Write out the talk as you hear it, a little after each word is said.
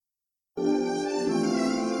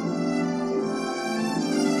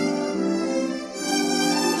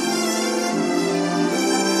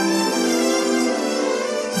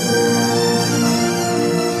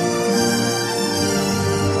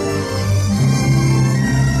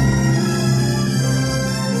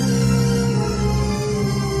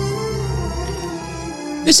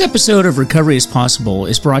This episode of Recovery is Possible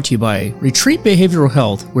is brought to you by Retreat Behavioral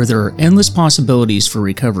Health, where there are endless possibilities for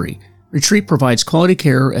recovery. Retreat provides quality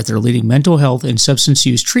care at their leading mental health and substance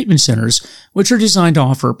use treatment centers, which are designed to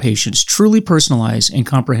offer patients truly personalized and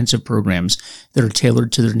comprehensive programs that are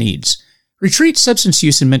tailored to their needs. Retreat substance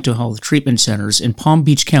use and mental health treatment centers in Palm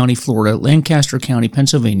Beach County, Florida, Lancaster County,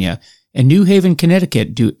 Pennsylvania, and New Haven,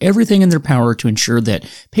 Connecticut do everything in their power to ensure that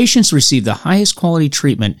patients receive the highest quality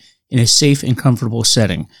treatment in a safe and comfortable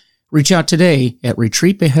setting. Reach out today at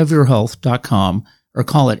retreatbehavioralhealth.com or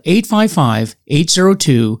call at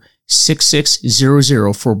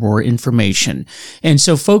 855-802-6600 for more information. And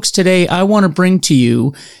so, folks, today I want to bring to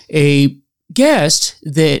you a guest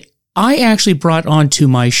that I actually brought onto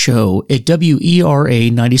my show at WERA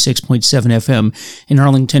 96.7 FM in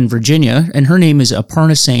Arlington, Virginia, and her name is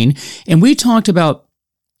Aparna Sain, and we talked about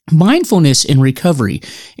mindfulness in recovery.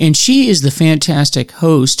 And she is the fantastic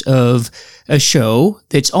host of a show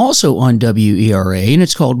that's also on WERA, and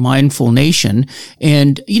it's called Mindful Nation.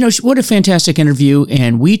 And, you know, what a fantastic interview.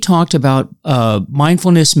 And we talked about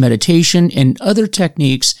mindfulness meditation and other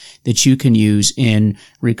techniques that you can use in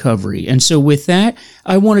recovery. And so with that,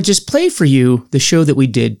 I want to just play for you the show that we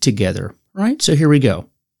did together. All right, so here we go.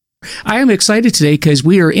 I am excited today because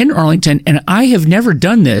we are in Arlington, and I have never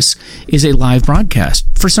done this as a live broadcast.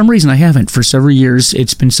 For some reason, I haven't. For several years,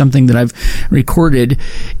 it's been something that I've recorded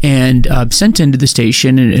and sent into the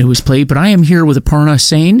station, and it was played. But I am here with Aparna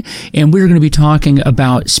Sain, and we're going to be talking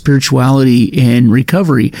about spirituality and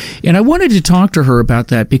recovery. And I wanted to talk to her about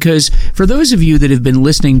that because for those of you that have been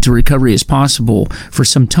listening to Recovery is Possible for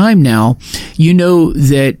some time now, you know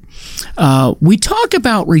that we talk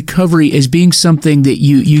about recovery as being something that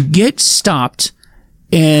you get stopped,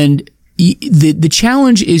 and the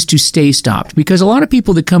challenge is to stay stopped, because a lot of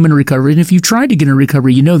people that come into recovery, and if you've tried to get into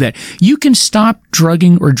recovery, you know that you can stop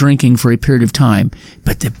drugging or drinking for a period of time.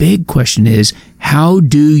 But the big question is, how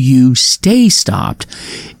do you stay stopped?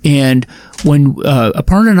 And when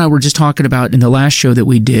Aparna and I were just talking about in the last show that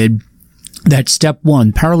we did, that step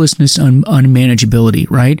one, powerlessness, unmanageability,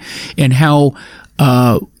 right? And how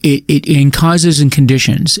it in causes and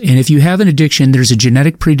conditions. And if you have an addiction, there's a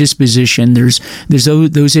genetic predisposition. There's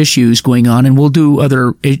those issues going on, and we'll do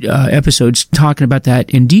other episodes talking about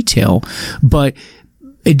that in detail. But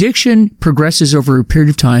addiction progresses over a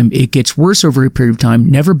period of time. It gets worse over a period of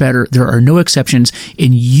time, never better. There are no exceptions,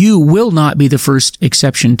 and you will not be the first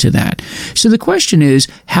exception to that. So the question is,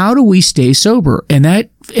 how do we stay sober? And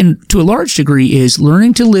that, and to a large degree, is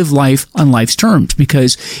learning to live life on life's terms.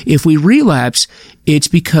 Because if we relapse, it's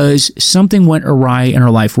because something went awry in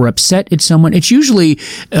our life. We're upset at someone. It's usually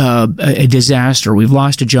a disaster. We've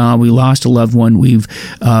lost a job. We lost a loved one. We've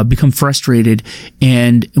become frustrated.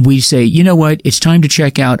 And we say, you know what? It's time to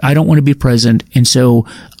check out. I don't want to be present. And so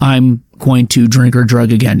I'm going to drink or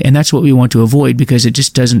drug again. And that's what we want to avoid, because it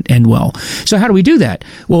just doesn't end well. So how do we do that?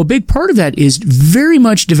 Well, a big part of that is very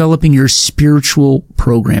much developing your spiritual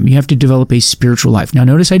program. You have to develop a spiritual life. Now,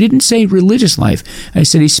 notice I didn't say religious life. I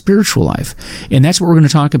said a spiritual life. And that's what we're going to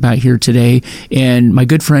talk about here today. And my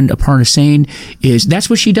good friend Aparna Sain that's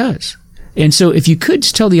what she does. And so if you could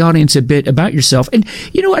tell the audience a bit about yourself. And,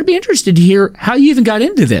 you know, I'd be interested to hear how you even got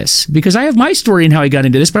into this, because I have my story and how I got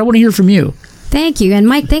into this, but I want to hear from you. Thank you. And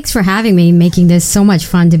Mike, thanks for having me, making this so much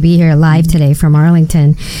fun to be here live today from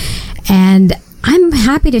Arlington. And I'm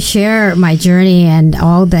happy to share my journey and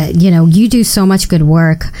all that. You know, you do so much good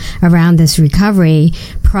work around this recovery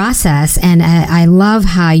process. And I love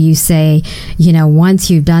how you say, you know, once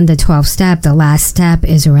you've done the 12 step, the last step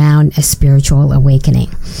is around a spiritual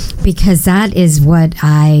awakening, because that is what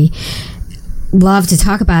I love to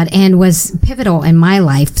talk about and was pivotal in my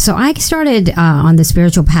life. So I started on the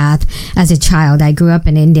spiritual path as a child. I grew up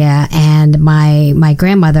in India, and my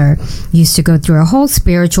grandmother used to go through a whole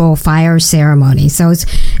spiritual fire ceremony. So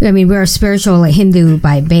we're a spiritual Hindu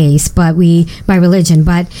by base, but by religion,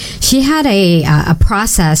 but she had a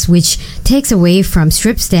process which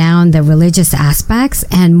strips down the religious aspects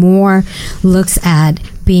and more looks at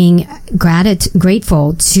being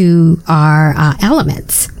grateful to our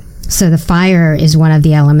elements. So the fire is one of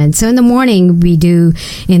the elements. So in the morning, in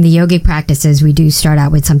the yogic practices, we do start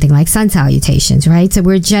out with something like sun salutations, right? So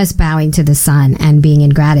we're just bowing to the sun and being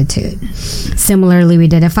in gratitude. Similarly, we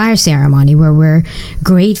did a fire ceremony where we're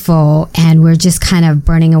grateful and we're just kind of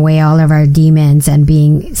burning away all of our demons and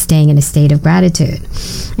staying in a state of gratitude.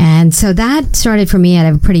 And so that started for me at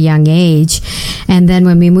a pretty young age. And then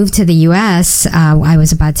when we moved to the U.S., I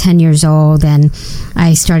was about 10 years old, and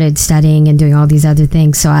I started studying and doing all these other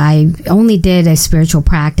things. So I only did a spiritual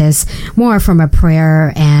practice more from a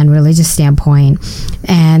prayer and religious standpoint.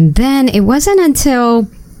 And then it wasn't until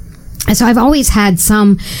And so I've always had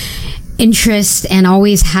some interest and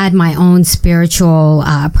always had my own spiritual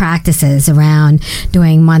practices around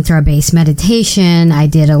doing mantra-based meditation. I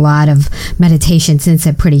did a lot of meditation since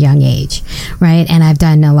a pretty young age, right? And I've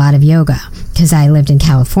done a lot of yoga because I lived in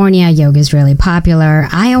California. Yoga is really popular.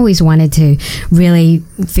 I always wanted to really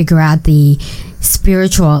figure out the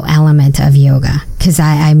spiritual element of yoga because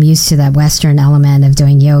I'm used to that Western element of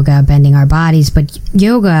doing yoga, bending our bodies, but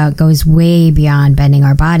yoga goes way beyond bending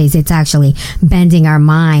our bodies. It's actually bending our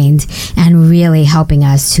mind and really helping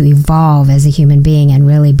us to evolve as a human being and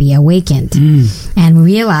really be awakened and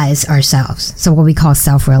realize ourselves. So what we call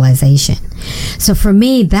self-realization. So for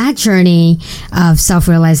me, that journey of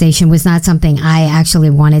self-realization was not something I actually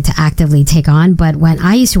wanted to actively take on. But when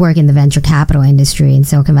I used to work in the venture capital industry in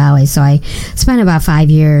Silicon Valley, so I spent about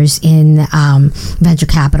 5 years in venture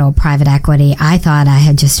capital, private equity. I thought I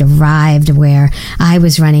had just arrived where I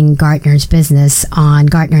was running Gartner's business on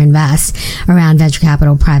Gartner Invest around venture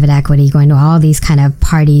capital, private equity, going to all these kind of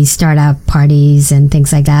parties, startup parties and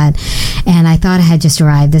things like that. And I thought I had just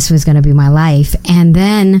arrived. This was going to be my life. And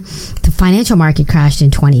then the financial market crashed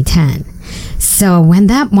in 2010. So when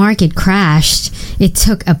that market crashed, it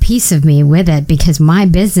took a piece of me with it because my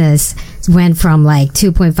business went from like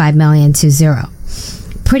 2.5 million to zero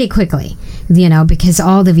pretty quickly, you know, because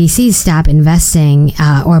all the VCs stopped investing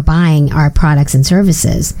or buying our products and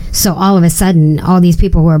services. So all of a sudden, all these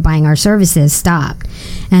people who were buying our services stopped.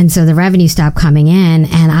 And so the revenue stopped coming in.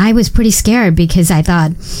 And I was pretty scared because I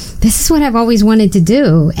thought, this is what I've always wanted to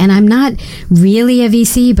do. And I'm not really a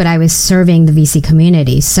VC, but I was serving the VC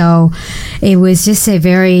community. So it was just a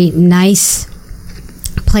very nice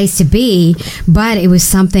place to be, but it was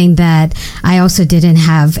something that I also didn't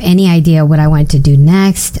have any idea what I wanted to do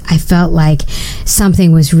next. I felt like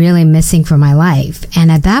something was really missing from my life. And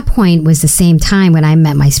at that point was the same time when I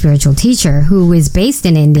met my spiritual teacher, who was based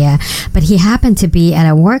in India, but he happened to be at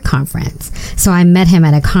a work conference. So I met him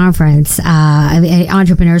at a conference, an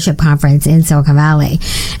entrepreneurship conference in Silicon Valley.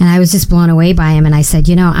 And I was just blown away by him. And I said,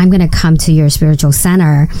 you know, I'm going to come to your spiritual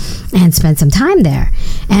center and spend some time there.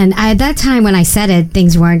 And at that time when I said it,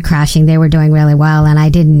 things weren't crashing. They were doing really well.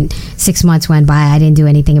 And 6 months went by. I didn't do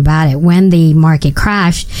anything about it. When the market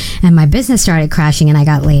crashed and my business started crashing and I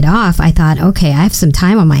got laid off, I thought, okay, I have some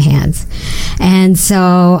time on my hands. And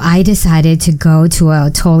so I decided to go to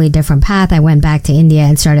a totally different path. I went back to India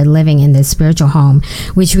and started living in this spiritual home,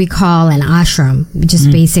 which we call an ashram,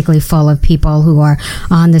 just basically full of people who are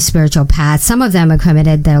on the spiritual path. Some of them have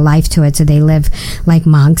committed their life to it. So they live like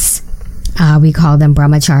monks. We call them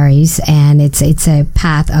brahmacharis, and it's a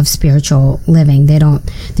path of spiritual living. They're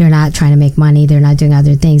not trying to make money. They're not doing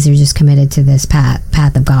other things. They're just committed to this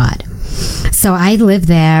path of God. So I lived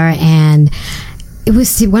there, and it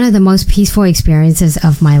was one of the most peaceful experiences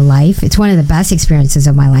of my life. It's one of the best experiences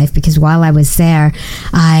of my life because while I was there,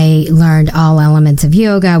 I learned all elements of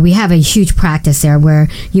yoga. We have a huge practice there where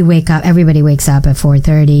you wake up, everybody wakes up at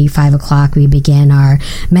 4:30, 5 o'clock. We begin our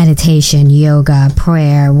meditation, yoga,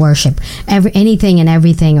 prayer, worship, anything and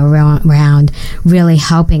everything around really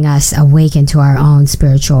helping us awaken to our own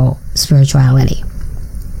spirituality.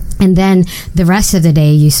 And then the rest of the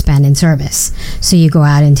day you spend in service. So you go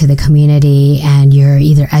out into the community and you're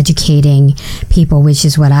either educating people, which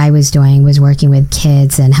is what I was doing, was working with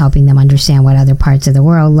kids and helping them understand what other parts of the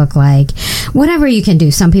world look like. Whatever you can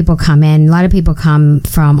do. Some people come in, a lot of people come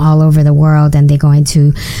from all over the world and they go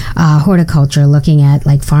into horticulture, looking at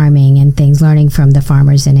like farming and things, learning from the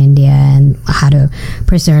farmers in India and how to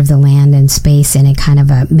preserve the land and space and it kind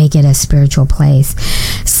of make it a spiritual place.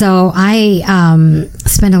 So I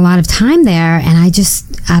spent a lot of time there and I just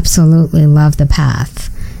absolutely love the path.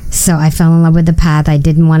 So I fell in love with the path. I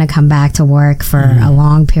didn't want to come back to work for a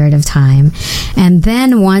long period of time. And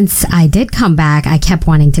then once I did come back, I kept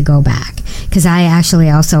wanting to go back because I actually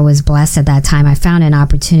also was blessed at that time. I found an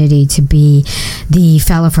opportunity to be the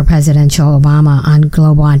fellow for Presidential Obama on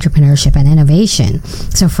global entrepreneurship and innovation.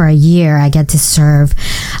 So for a year, I get to serve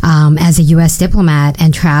as a U.S. diplomat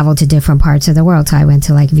and travel to different parts of the world. So I went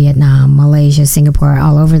to like Vietnam, Malaysia, Singapore,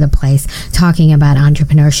 all over the place, talking about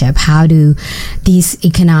entrepreneurship. How do these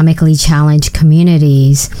economically challenged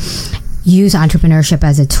communities use entrepreneurship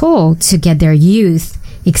as a tool to get their youth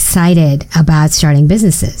excited about starting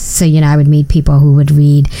businesses? So, I would meet people who would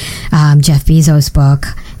read Jeff Bezos' book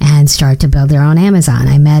and start to build their own Amazon.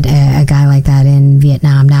 I met a guy like that in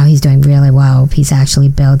Vietnam. Now he's doing really well. He's actually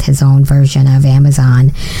built his own version of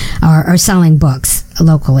Amazon or selling books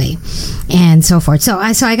locally and so forth. So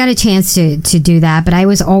I got a chance to do that, but I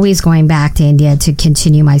was always going back to India to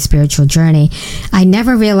continue my spiritual journey. I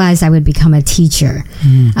never realized I would become a teacher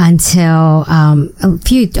until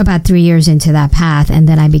about 3 years into that path, and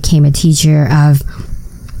then I became a teacher of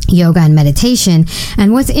yoga and meditation.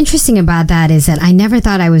 And what's interesting about that is that I never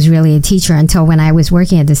thought I was really a teacher until when I was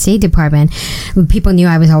working at the State Department. People knew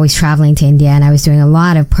I was always traveling to India, and I was doing a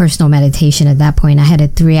lot of personal meditation at that point. I had a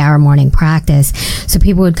 3-hour morning practice. So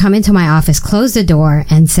people would come into my office, close the door,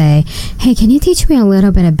 and say, hey, can you teach me a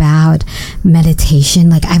little bit about meditation?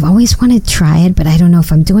 Like, I've always wanted to try it, but I don't know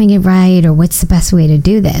if I'm doing it right, or what's the best way to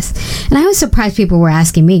do this. And I was surprised people were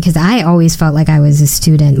asking me, because I always felt like I was a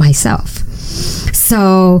student myself.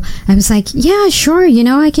 So I was like, yeah, sure,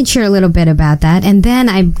 I can share a little bit about that. And then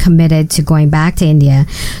I committed to going back to India,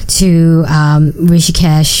 to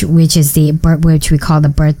Rishikesh, which we call the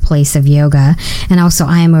birthplace of yoga. And also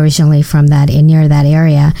I am originally from near that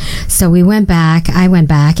area. So I went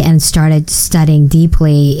back and started studying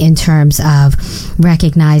deeply in terms of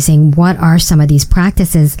recognizing what are some of these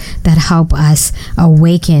practices that help us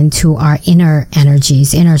awaken to our inner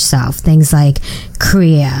energies, inner self. Things like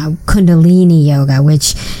Kriya, Kundalini yoga,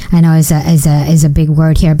 which I know is a big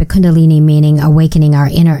word here, but Kundalini meaning awakening our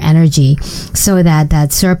inner energy, so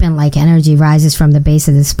that serpent-like energy rises from the base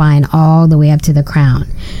of the spine all the way up to the crown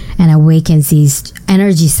and awakens these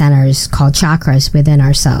energy centers called chakras within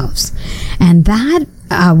ourselves. And that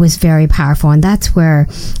was very powerful, and that's where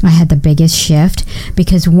I had the biggest shift,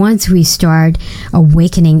 because once we start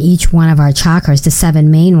awakening each one of our chakras, the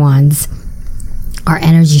 7 main ones, our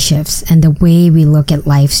energy shifts, and the way we look at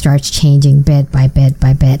life starts changing bit by bit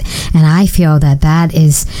by bit. And I feel that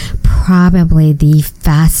is probably the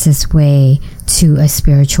fastest way to a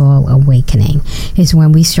spiritual awakening, is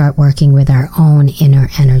when we start working with our own inner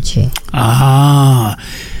energy.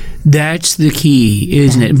 That's the key,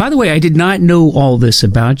 isn't it? And by the way, I did not know all this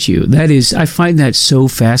about you. I find that so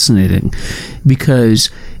fascinating,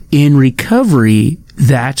 because in recovery,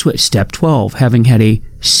 that's what step 12, having had a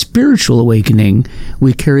spiritual awakening,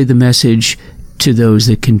 we carry the message to those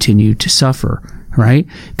that continue to suffer, right?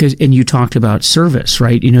 And you talked about service,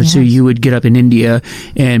 right? Yes. So you would get up in India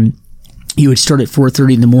and you would start at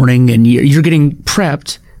 4:30 in the morning, and you're getting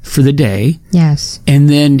prepped for the day. Yes. And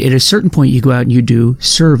then at a certain point you go out and you do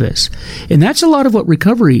service. And that's a lot of what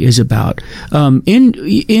recovery is about. In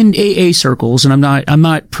AA circles, and I'm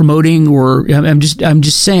not promoting, or I'm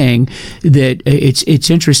just saying that it's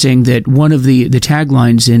interesting that one of the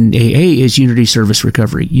taglines in AA is unity, service,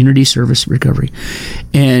 recovery. Unity, service, recovery.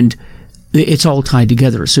 And it's all tied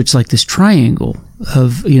together. So it's like this triangle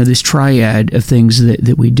of, this triad of things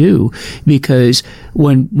that we do, because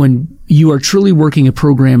when you are truly working a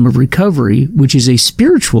program of recovery, which is a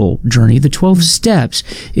spiritual journey, the 12 steps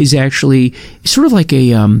is actually sort of like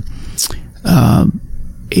an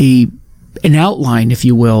outline, if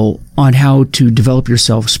you will, on how to develop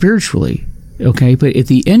yourself spiritually. Okay, but at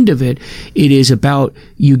the end of it, it is about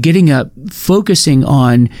you getting up, focusing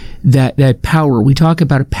on that power. We talk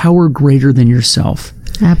about a power greater than yourself.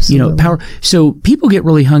 Absolutely. Power. So people get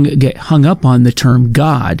really hung up on the term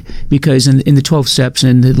God, because in the 12 steps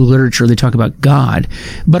and the literature they talk about God.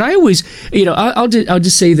 But I always, I'll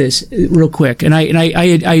just say this real quick, and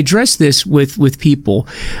I address this with people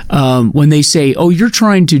when they say, "Oh, you're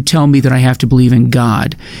trying to tell me that I have to believe in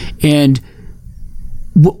God," and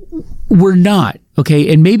we're not.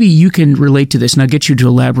 Okay, and maybe you can relate to this, and I'll get you to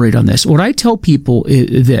elaborate on this. What I tell people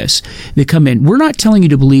is this. They come in, we're not telling you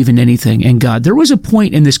to believe in anything in God. There was a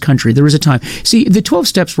point in this country, there was a time. See, the 12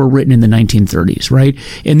 steps were written in the 1930s, right?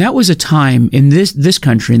 And that was a time in this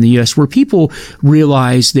country, in the U.S., where people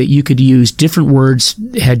realized that you could use different words,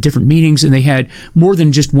 had different meanings, and they had more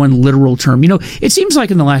than just one literal term. It seems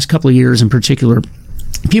like in the last couple of years in particular,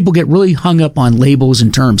 people get really hung up on labels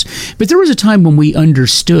and terms. But there was a time when we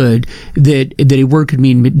understood that a word could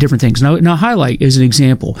mean different things. Now highlight as an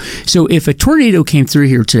example. So if a tornado came through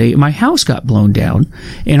here today, my house got blown down,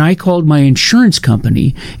 and I called my insurance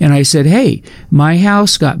company and I said, hey, my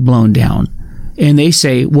house got blown down. And they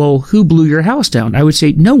say, well, who blew your house down? I would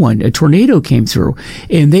say, no one. A tornado came through.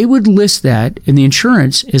 And they would list that in the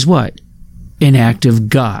insurance as what? An act of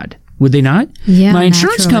God. Would they not? Yeah, my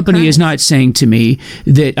insurance company is not saying to me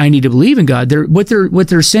that I need to believe in God. What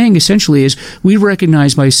they're saying essentially is, we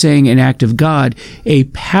recognize by saying an act of God a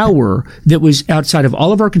power that was outside of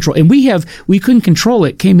all of our control, and we couldn't control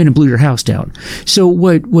it, came in and blew your house down. So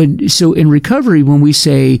so in recovery, when we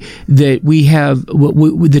say that we have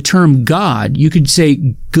the term God, you could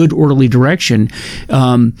say good orderly direction,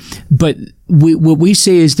 but what we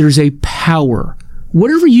say is there's a power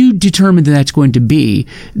whatever you determine that that's going to be,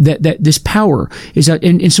 that this power is that.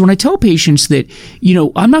 And so when I tell patients that,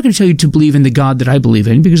 I'm not going to tell you to believe in the God that I believe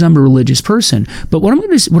in because I'm a religious person. But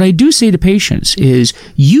what I do say to patients is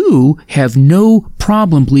you have no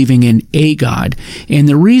problem believing in a God. And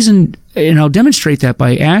the reason, and I'll demonstrate that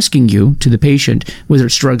by asking you, to the patient, whether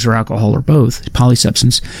it's drugs or alcohol or both,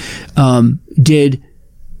 polysubstance, did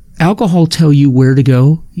alcohol tell you where to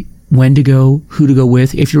go, when to go, who to go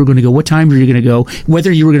with, if you were going to go, what time were you going to go,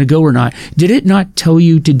 whether you were going to go or not? Did it not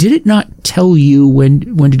tell you when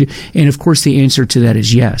to do? And of course the answer to that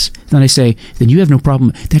is yes. Then I say, then you have no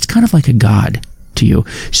problem. That's kind of like a God to you.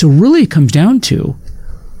 So really it comes down to,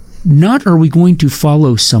 not are we going to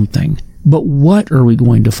follow something, but what are we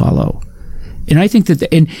going to follow? And I think that,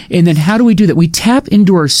 and then how do we do that? We tap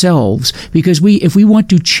into ourselves, because if we want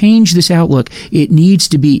to change this outlook, it needs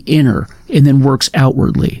to be inner and then works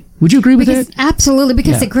outwardly. Would you agree with that? Absolutely,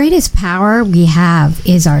 because the greatest power we have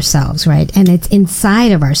is ourselves, right? And it's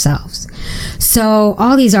inside of ourselves. So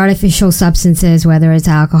all these artificial substances, whether it's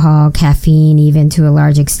alcohol, caffeine, even to a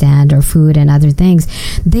large extent, or food and other things,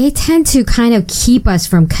 they tend to kind of keep us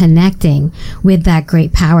from connecting with that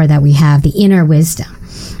great power that we have, the inner wisdom.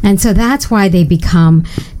 And so that's why they become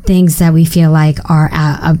things that we feel like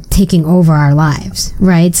are taking over our lives,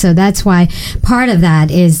 right? So that's why part of that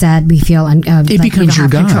is that we feel it becomes your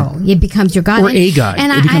God. Control. It becomes your God. Or a God.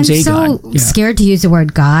 And I'm so scared to use the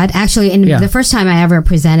word God. Actually, the first time I ever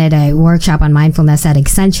presented a workshop on mindfulness at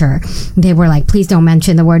Accenture, they were like, please don't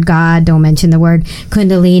mention the word God, don't mention the word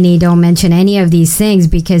Kundalini, don't mention any of these things,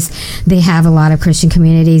 because they have a lot of Christian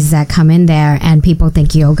communities that come in there and people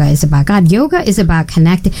think yoga is about God. Yoga is about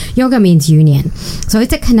connecting. Yoga means union. So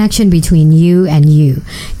it's a connection between you and you,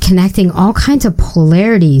 connecting all kinds of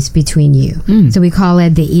polarities between you. So we call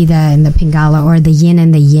it the Ida and the Pingala, or the yin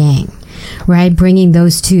and the yang, right? Bringing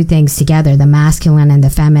those two things together, the masculine and the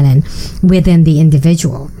feminine, within the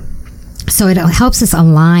individual. So it helps us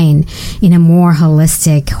align in a more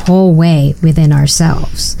holistic, whole way within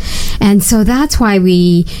ourselves. And so that's why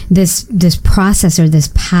this process, or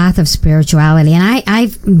this path of spirituality, and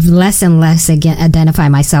I less and less identify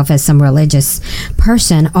myself as some religious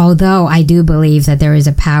person, although I do believe that there is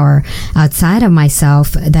a power outside of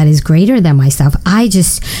myself that is greater than myself. I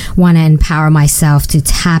just want to empower myself to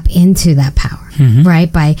tap into that power,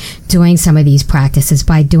 right? By doing some of these practices,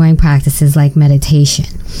 by doing practices like meditation.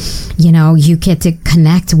 You get to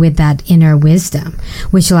connect with that inner wisdom,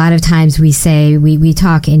 which a lot of times we say, we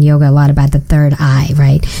talk in yoga a lot about the third eye,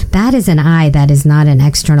 right? That is an eye that is not an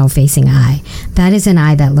external facing eye. That is an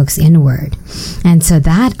eye that looks inward. And so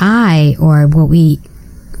that eye, or what we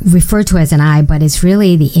refer to as an eye, but it's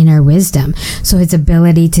really the inner wisdom. So its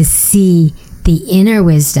ability to see the inner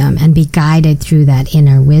wisdom and be guided through that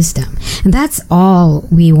inner wisdom. And that's all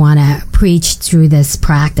we want to preach through this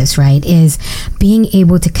practice, right? Is being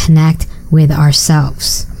able to connect with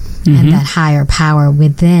ourselves and that higher power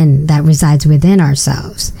within, that resides within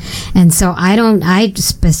ourselves. And so I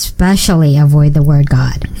especially avoid the word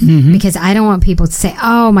God, because I don't want people to say,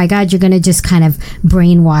 oh my God, you're going to just kind of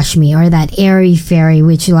brainwash me, or that airy fairy,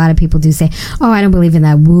 which a lot of people do say, oh, I don't believe in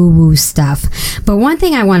that woo woo stuff. But one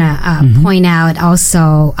thing I want to point out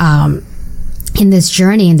also, in this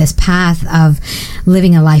journey, in this path of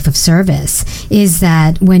living a life of service, is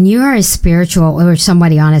that when you are a spiritual, or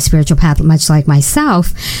somebody on a spiritual path, much like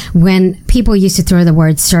myself, when people used to throw the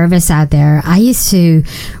word service out there, I used to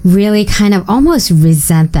really kind of almost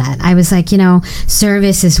resent that. I was like,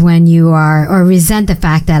 service is when you are, or resent the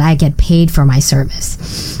fact that I get paid for my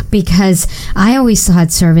service. Because I always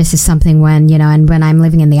thought service is something when, and when I'm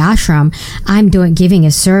living in the ashram, I'm giving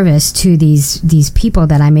a service to these people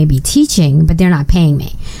that I may be teaching, but they're not paying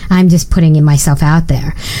me. I'm just putting myself out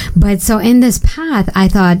there. But so in this path, I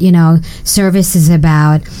thought, service is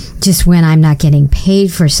about just when I'm not getting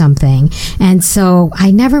paid for something. And so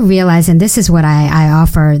I never realized, and this is what I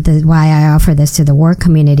offer, why I offer this to the work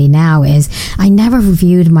community now, is I never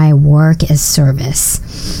viewed my work as service,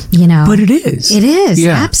 But it is. It is,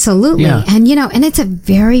 absolutely. Yeah. And, and it's a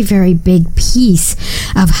very, very big piece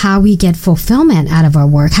of how we get fulfillment out of our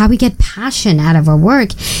work, how we get passion out of our work,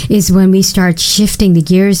 is when we start shifting the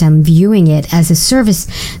gears and viewing it as a service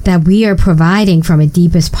that we are providing from a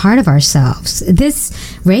deepest part of ourselves.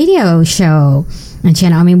 This radio show and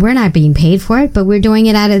channel, we're not being paid for it, but we're doing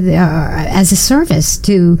it out of as a service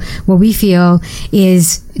to what we feel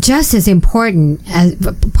is just as important as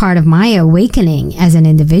part of my awakening as an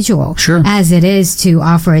individual, as it is to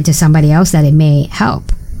offer it to somebody else that it may help.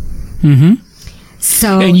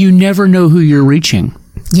 So, and you never know who you're reaching.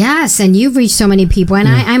 Yes, and you've reached so many people, and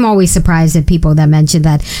I'm always surprised at people that mention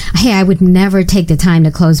that, hey, I would never take the time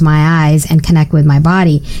to close my eyes and connect with my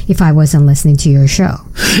body if I wasn't listening to your show.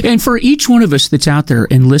 And for each one of us that's out there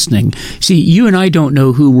and listening, see, you and I don't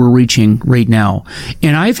know who we're reaching right now.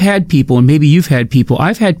 And I've had people, and maybe you've had people,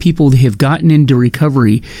 I've had people that have gotten into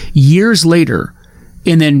recovery years later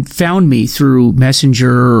and then found me through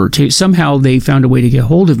Messenger or somehow they found a way to get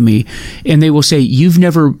hold of me, and they will say,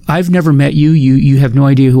 I've never met you. You have no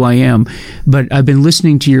idea who I am, but I've been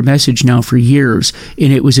listening to your message now for years,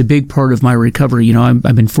 and it was a big part of my recovery. You know,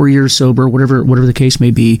 I've been 4 years sober, whatever the case may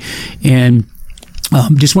be, and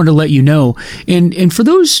just wanted to let you know. And for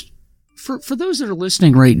those that are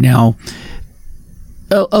listening right now,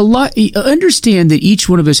 understand that each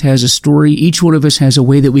one of us has a story. Each one of us has a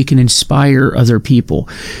way that we can inspire other people.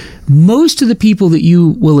 Most of the people that you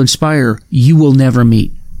will inspire, you will never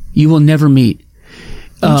meet. You will never meet.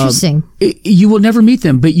 Interesting. You will never meet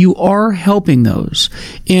them, but you are helping those.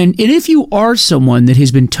 And if you are someone that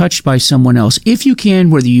has been touched by someone else, if you can,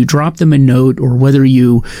 whether you drop them a note or whether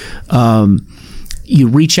you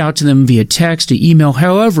reach out to them via text or email.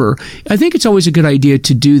 However, I think it's always a good idea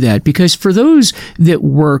to do that, because for those that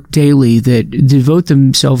work daily, that devote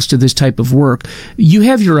themselves to this type of work, you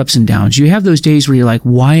have your ups and downs. You have those days where you're like,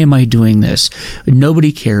 why am I doing this?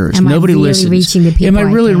 Nobody cares. Nobody listens. Am I really reaching the people? Am I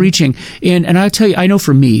really reaching? And I'll tell you, I know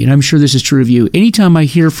for me, and I'm sure this is true of you, anytime I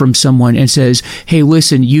hear from someone and says, hey,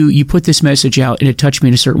 listen, you put this message out and it touched me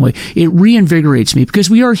in a certain way, it reinvigorates me, because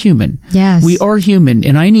we are human. Yes. We are human,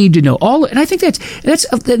 and I need to know and I think that's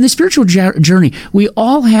in the spiritual journey. We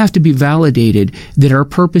all have to be validated that our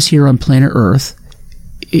purpose here on planet Earth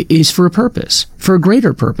is for a purpose, for a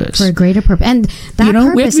greater purpose. For a greater purpose. And that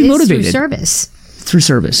purpose we have to be motivated. Is through service. Through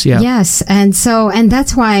service, yeah. Yes. And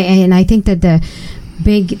that's why, and I think that the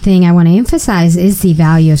big thing I want to emphasize is the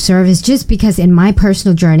value of service, just because in my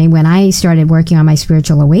personal journey, when I started working on my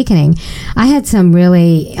spiritual awakening, I had some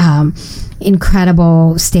really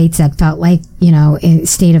incredible states that felt like, a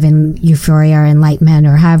state of euphoria or enlightenment,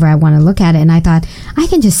 or however I want to look at it. And I thought, I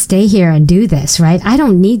can just stay here and do this, right? I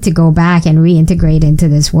don't need to go back and reintegrate into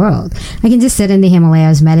this world. I can just sit in the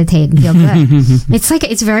Himalayas, meditate, and feel good.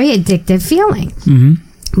 It's a very addictive feeling. Mm-hmm.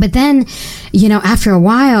 But then, after a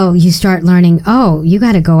while, you start learning, you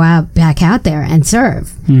got to go back out there and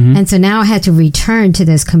serve. Mm-hmm. And so now I had to return to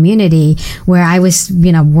this community where I was,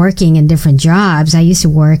 working in different jobs. I used to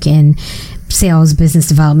work in sales, business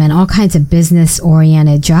development, all kinds of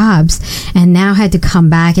business-oriented jobs, and now had to come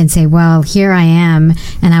back and say, well, here I am,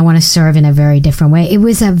 and I want to serve in a very different way. It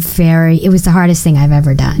was the hardest thing I've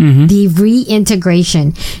ever done. Mm-hmm. The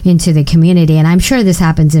reintegration into the community, and I'm sure this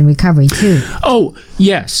happens in recovery too. Oh,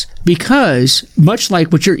 yes, because much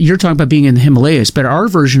like what you're talking about being in the Himalayas, but our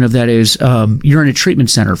version of that is you're in a treatment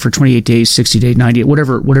center for 28 days, 60 days, 90,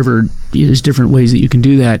 whatever is different ways that you can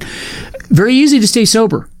do that. Very easy to stay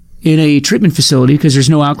sober in a treatment facility because there's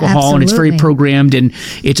no alcohol. Absolutely. And it's very programmed and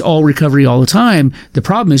it's all recovery all the time. The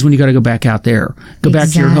problem is when you got to go back out there, go back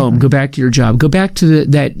to your home, go back to your job, go back to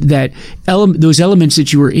those elements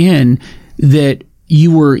that you were in, that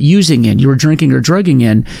you were using in, you were drinking or drugging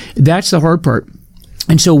in. That's the hard part.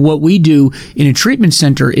 And so what we do in a treatment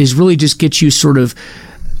center is really just get you sort of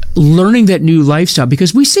learning that new lifestyle,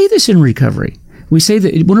 because we say this in recovery. We say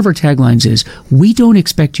that one of our taglines is, we don't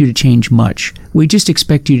expect you to change much. We just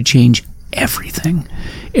expect you to change everything.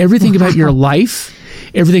 Everything about your life,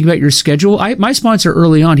 everything about your schedule. My sponsor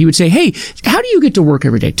early on, he would say, hey, how do you get to work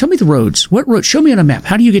every day? Tell me the roads. What road? Show me on a map.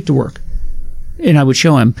 How do you get to work? And I would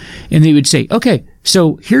show him, and he would say, okay,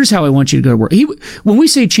 so here's how I want you to go to work. When we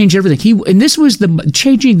say change everything, and this was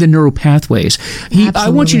changing the neural pathways. I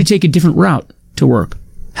want you to take a different route to work.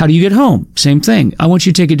 How do you get home? Same thing. I want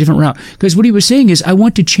you to take a different route. Because what he was saying is, I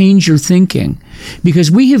want to change your thinking. Because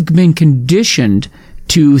we have been conditioned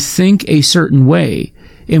to think a certain way.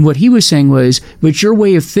 And what he was saying was, but your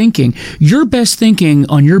way of thinking, your best thinking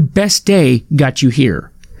on your best day got you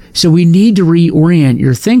here. So we need to reorient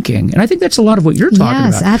your thinking. And I think that's a lot of what you're talking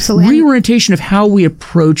about. Yes, absolutely. Reorientation of how we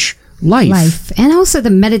approach life. And also the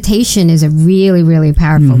meditation is a really, really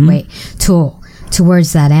powerful tool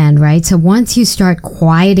towards that end, right? So once you start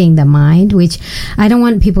quieting the mind, which I don't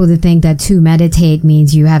want people to think that to meditate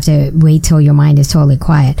means you have to wait till your mind is totally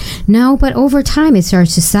quiet. No, but over time it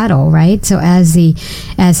starts to settle, right? So as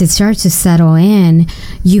it starts to settle in,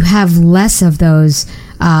 you have less of those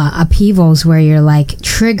upheavals where you're like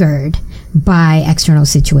triggered by external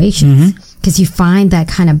situations. Because you find that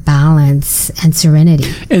kind of balance and serenity.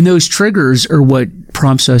 And those triggers are what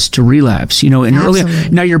prompts us to relapse, and earlier.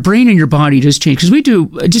 Now your brain and your body does change, because we do,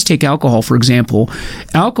 just take alcohol, for example.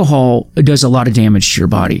 Alcohol does a lot of damage to your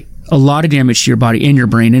body. a lot of damage to your body and your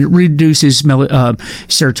brain, and it reduces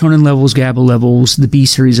serotonin levels, GABA levels. The B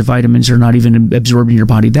series of vitamins are not even absorbed in your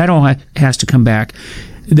body. That all has to come back.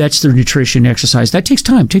 That's the nutrition, exercise. That takes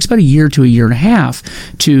time. It takes about a year to a year and a half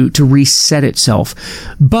to reset itself.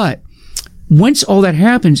 But once all that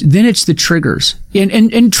happens, then it's the triggers.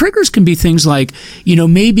 And triggers can be things like,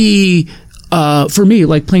 maybe for me,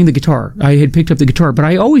 like playing the guitar. I had picked up the guitar, but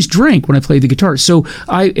I always drank when I played the guitar. So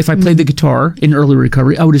if I played the guitar in early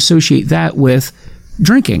recovery, I would associate that with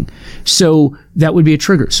drinking. So that would be a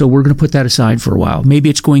trigger. So we're going to put that aside for a while. Maybe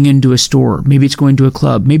it's going into a store. Maybe it's going to a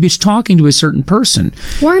club. Maybe it's talking to a certain person.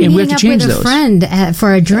 Or meeting up with a friend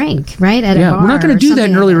for a drink, right? At a bar. We're not going to do that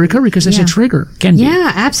in early recovery because that's a trigger. Can be.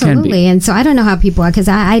 Yeah, absolutely. And so I don't know how people are, because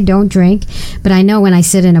I don't drink, but I know when I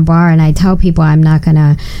sit in a bar and I tell people I'm going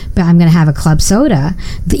to have a club soda,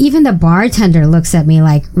 even the bartender looks at me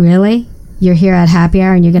like, really? You're here at happy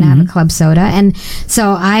hour and you're going to have a club soda? And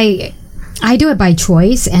so I do it by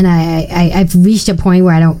choice, and I've reached a point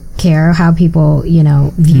where I don't care how people,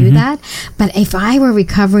 view that. But if I were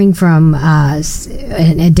recovering from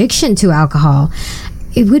an addiction to alcohol,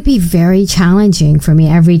 it would be very challenging for me.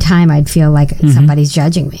 Every time I'd feel like somebody's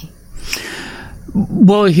judging me.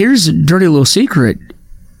 Well, here's a dirty little secret,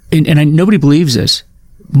 and nobody believes this.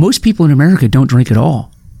 Most people in America don't drink at all.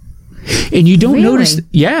 And you don't notice.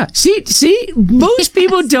 Yeah. See, most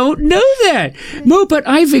people don't know that. But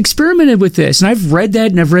I've experimented with this, and I've read that,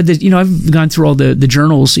 and I've read that, I've gone through all the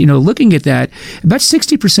journals, looking at that. About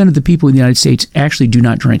 60% of the people in the United States actually do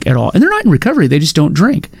not drink at all. And they're not in recovery. They just don't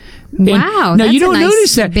drink. Wow. Now, you don't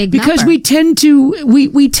notice that because we tend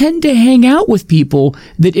to hang out with people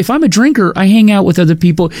that, if I'm a drinker, I hang out with other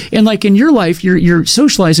people. And like in your life, you're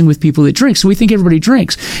socializing with people that drink. So we think everybody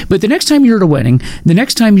drinks. But the next time you're at a wedding, the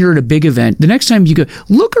next time you're at a big event, the next time you go,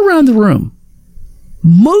 look around the room.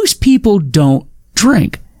 Most people don't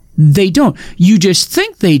drink. They don't. You just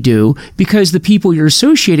think they do because the people you're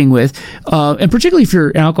associating with, and particularly if you're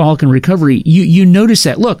an alcoholic in recovery, you notice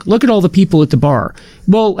that. Look at all the people at the bar.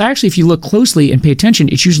 Well, actually, if you look closely and pay attention,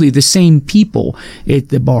 it's usually the same people at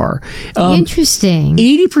the bar. Interesting.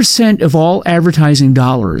 80% of all advertising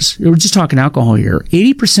dollars, we're just talking alcohol here,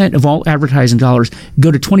 80% of all advertising dollars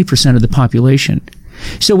go to 20% of the population.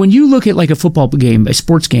 So when you look at like a football game, a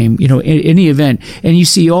sports game, any event, and you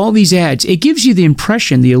see all these ads, it gives you the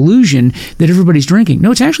impression, the illusion that everybody's drinking. No,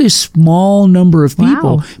 it's actually a small number of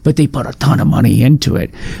people, but they put a ton of money into it.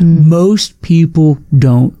 Most people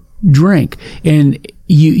don't drink. And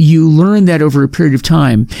you learn that over a period of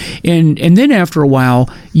time. And then after a while,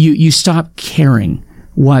 you stop caring.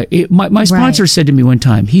 Why? My sponsor said to me one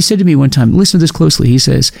time, listen to this closely. He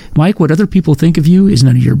says, Mike, what other people think of you is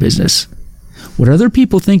none of your business. What other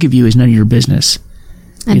people think of you is none of your business.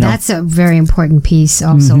 And that's a very important piece,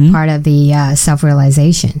 also part of the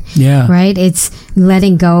self-realization. Yeah. Right? It's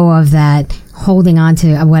letting go of that, holding on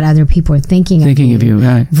to what other people are thinking of you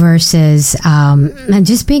right. Versus and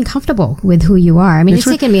just being comfortable with who you are. I mean, it's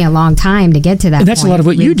taken me a long time to get to that point. And that's a lot of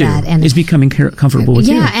what you do, is becoming comfortable with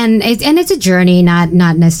you. Yeah, and it's a journey, not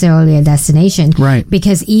necessarily a destination. Right.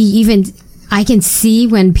 Because even I can see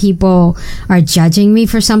when people are judging me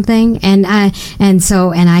for something, and I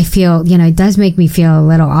feel, it does make me feel a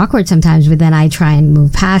little awkward sometimes, but then I try and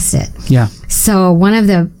move past it. Yeah. So one of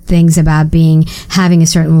the things about having a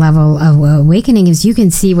certain level of awakening is you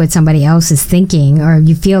can see what somebody else is thinking, or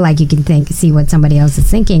you feel like you can see what somebody else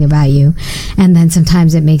is thinking about you, and then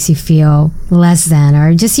sometimes it makes you feel less than,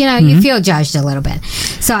 or just you feel judged a little bit.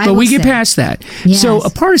 But we get past that. Yes. So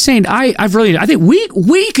Aparna Sain, I think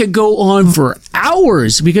we could go on for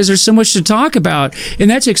hours because there's so much to talk about,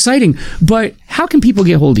 and that's exciting. But how can people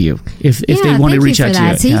get hold of you if they want to reach out to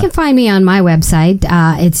you? So you can find me on my website.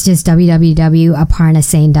 It's just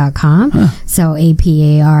www.aparnasain.com. So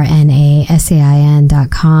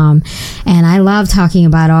APARNASAIN.com. And I love talking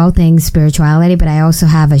about all things spirituality, but I also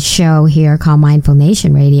have a show here called Mindfulness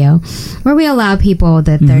Radio, where we allow people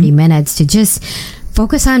the 30 minutes to just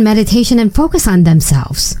focus on meditation and focus on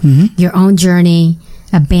themselves, your own journey,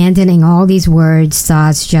 abandoning all these words,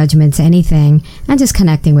 thoughts, judgments, anything, and just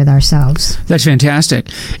connecting with ourselves. That's fantastic.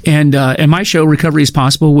 And my show, Recovery is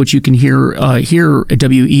Possible, which you can hear here at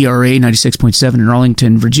WERA 96.7 in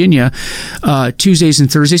Arlington, Virginia, Tuesdays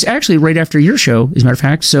and Thursdays, actually right after your show, as a matter of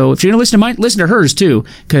fact. So if you're going to listen to mine, listen to hers too,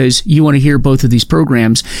 because you want to hear both of these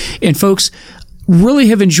programs. And folks, really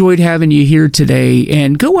have enjoyed having you here today,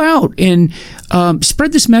 and go out and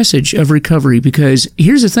spread this message of recovery, because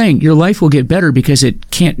here's the thing, your life will get better because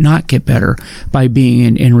it can't not get better by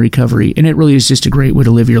being in recovery, and it really is just a great way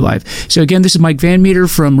to live your life. So again, this is Mike Van Meter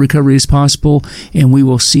from Recovery is Possible, and we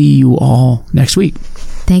will see you all next week.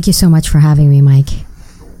 Thank you so much for having me, Mike.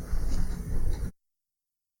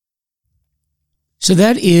 So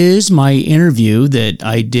that is my interview that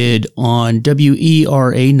I did on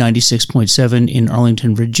WERA 96.7 in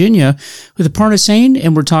Arlington, Virginia with Aparna Sain,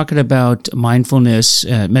 and we're talking about mindfulness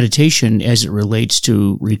meditation as it relates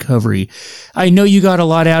to recovery. I know you got a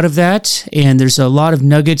lot out of that, and there's a lot of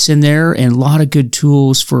nuggets in there and a lot of good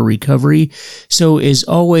tools for recovery. So as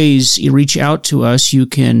always, you reach out to us. You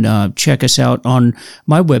can check us out on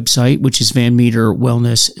my website, which is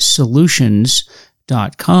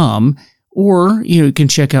VanMeterWellnessSolutions.com. Or, you can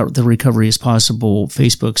check out the Recovery is Possible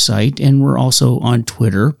Facebook site, and we're also on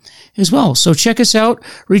Twitter as well. So check us out,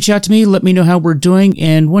 reach out to me, let me know how we're doing.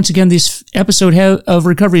 And once again, this episode of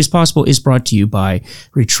Recovery is Possible is brought to you by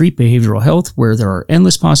Retreat Behavioral Health, where there are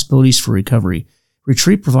endless possibilities for recovery.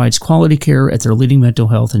 Retreat provides quality care at their leading mental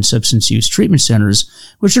health and substance use treatment centers,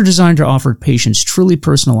 which are designed to offer patients truly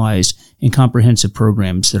personalized and comprehensive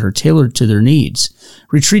programs that are tailored to their needs.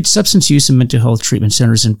 Retreat substance use and mental health treatment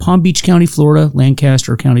centers in Palm Beach County, Florida,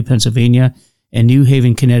 Lancaster County, Pennsylvania, and New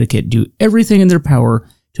Haven, Connecticut do everything in their power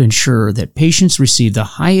to ensure that patients receive the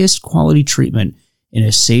highest quality treatment in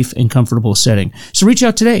a safe and comfortable setting. So reach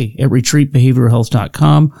out today at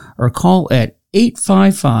retreatbehavioralhealth.com or call at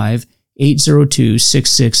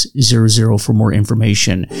 855-802-6600 for more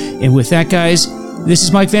information. And with that, guys, this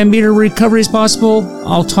is Mike Van Meter. Recovery is Possible.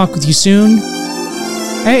 I'll talk with you soon.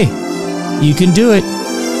 Hey, you can do it.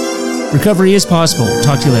 Recovery is possible.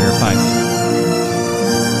 Talk to you later. Bye.